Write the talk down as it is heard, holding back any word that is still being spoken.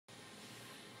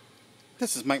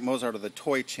This is Mike Mozart of the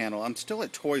Toy Channel. I'm still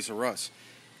at Toys R Us.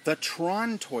 The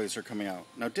Tron toys are coming out.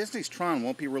 Now, Disney's Tron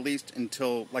won't be released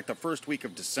until like the first week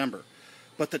of December.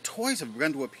 But the toys have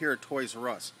begun to appear at Toys R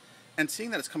Us. And seeing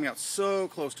that it's coming out so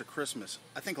close to Christmas,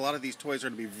 I think a lot of these toys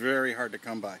are going to be very hard to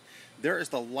come by. There is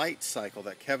the light cycle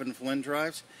that Kevin Flynn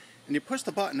drives. And you push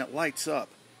the button, it lights up.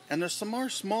 And there's some more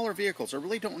smaller vehicles. I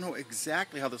really don't know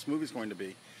exactly how this movie's going to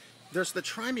be. There's the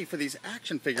Try-Me for these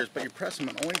action figures, but you press them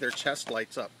and only their chest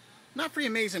lights up. Not very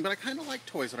amazing, but I kind of like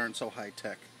toys that aren't so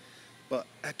high-tech. But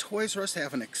at Toys R Us, they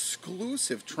have an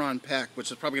exclusive Tron pack,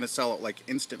 which is probably going to sell out like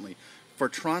instantly, for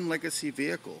Tron Legacy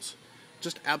vehicles.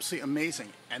 Just absolutely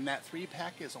amazing. And that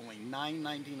 3-pack is only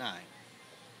 $9.99.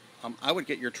 I would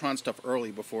get your Tron stuff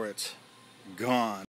early before it's gone.